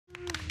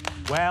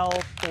Well,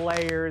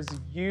 players,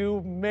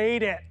 you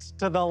made it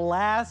to the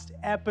last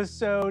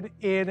episode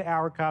in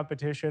our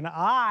competition.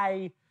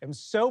 I am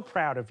so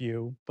proud of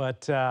you,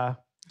 but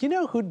you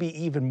know who'd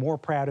be even more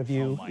proud of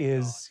you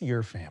is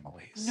your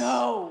families.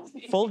 No!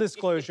 Full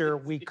disclosure,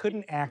 we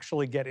couldn't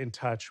actually get in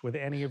touch with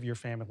any of your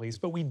families,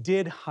 but we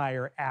did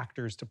hire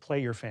actors to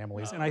play your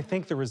families, and I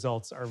think the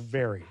results are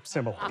very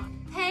similar.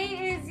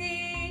 Hey,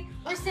 Izzy.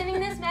 We're sending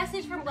this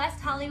message from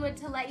West Hollywood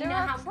to let you know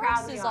how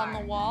proud we are. on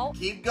the wall.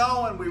 Keep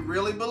going. We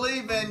really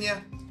believe in you.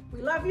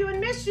 We love you and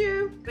miss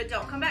you. But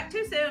don't come back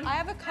too soon. I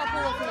have a couple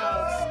of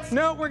notes.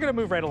 No, we're gonna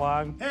move right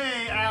along.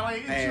 Hey,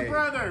 Allie, it's your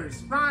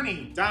brothers,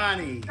 Ronnie,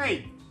 Donnie.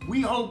 Hey,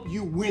 we hope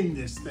you win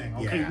this thing,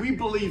 okay? Yeah. We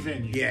believe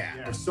in you.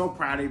 Yeah, we're so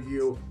proud of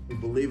you. We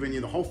believe in you.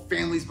 The whole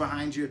family's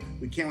behind you.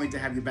 We can't wait to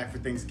have you back for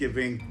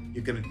Thanksgiving.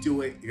 You're gonna do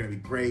it. You're gonna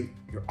be great.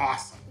 You're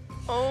awesome.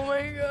 Oh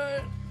my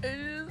God.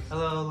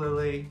 Hello,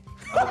 Lily.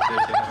 I hope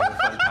that you're having a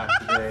fun time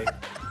today.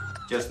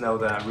 Just know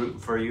that I'm rooting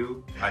for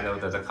you. I know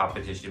that the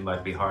competition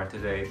might be hard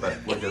today, but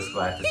we're just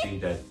glad to see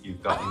that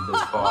you've gotten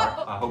this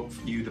far. I hope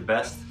you the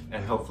best,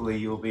 and hopefully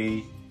you'll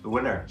be the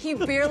winner. He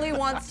barely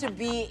wants to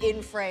be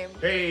in frame.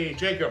 Hey,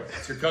 Jacob,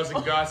 it's your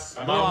cousin Gus.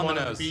 Mom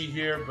wanted to be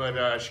here,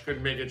 but she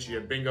couldn't make it. She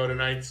had bingo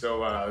tonight,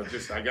 so I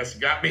guess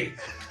you got me.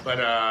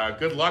 But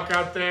good luck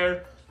out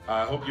there.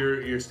 I hope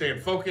you're staying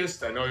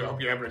focused. I hope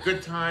you're having a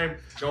good time.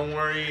 Don't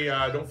worry,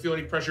 don't feel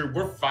any pressure.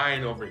 We're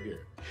fine over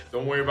here.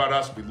 Don't worry about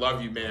us. We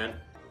love you, man.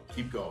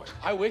 Keep going.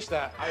 I wish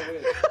that. I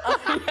wish.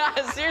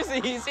 Yeah, seriously,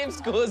 he seems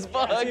cool as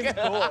fuck. Seems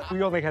cool.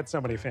 We only had so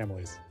many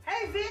families.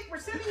 Hey, Vic, we're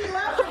sending you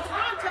love from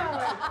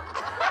Toronto.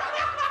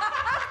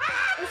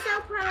 We're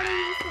so proud of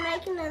you for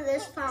making it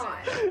this far.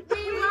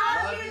 We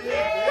love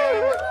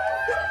you.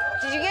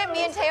 Did you get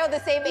me and Teo the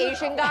same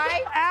Asian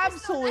guy?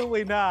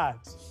 Absolutely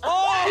not.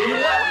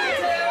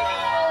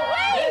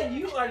 Man,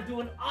 you are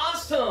doing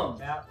awesome.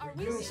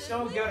 You're doing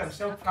so good. I'm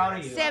so proud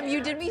of you. Sam,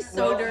 you did me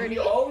so dirty. We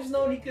always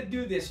known he could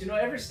do this. You know,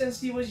 ever since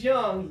he was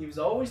young, he was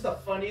always the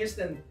funniest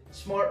and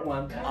smart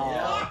one.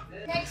 Yeah.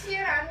 Next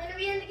year, I'm going to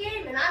be in the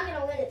game, and I'm going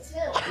to win it, too.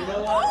 You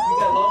know what? We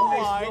got long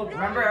ways to go.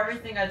 Remember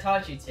everything I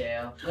taught you,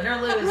 Teo. Win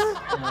or lose,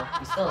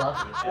 we still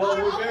love you. Well,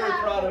 we're very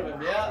proud of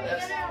him.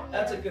 Yeah,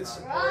 that's a good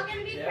support. We're all going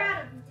to be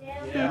proud of you,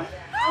 Dad. Yeah.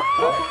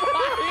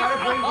 Try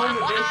to bring home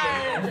the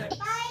vision.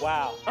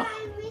 Wow.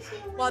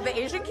 Well, the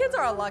Asian kids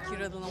are a lot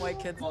cuter than the white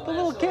kids. The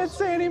little kid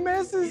saying he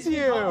misses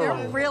you.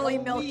 They're really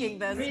milking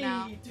this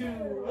now. 3, 2,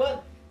 1.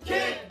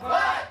 Kick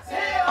butt,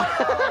 tail! Oh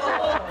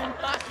my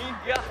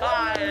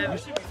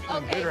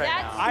God. Good right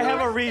now. I have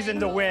a reason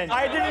to win.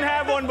 I didn't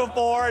have one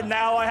before,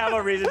 now I have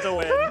a reason to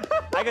win.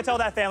 I could tell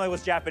that family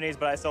was Japanese,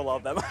 but I still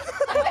love them.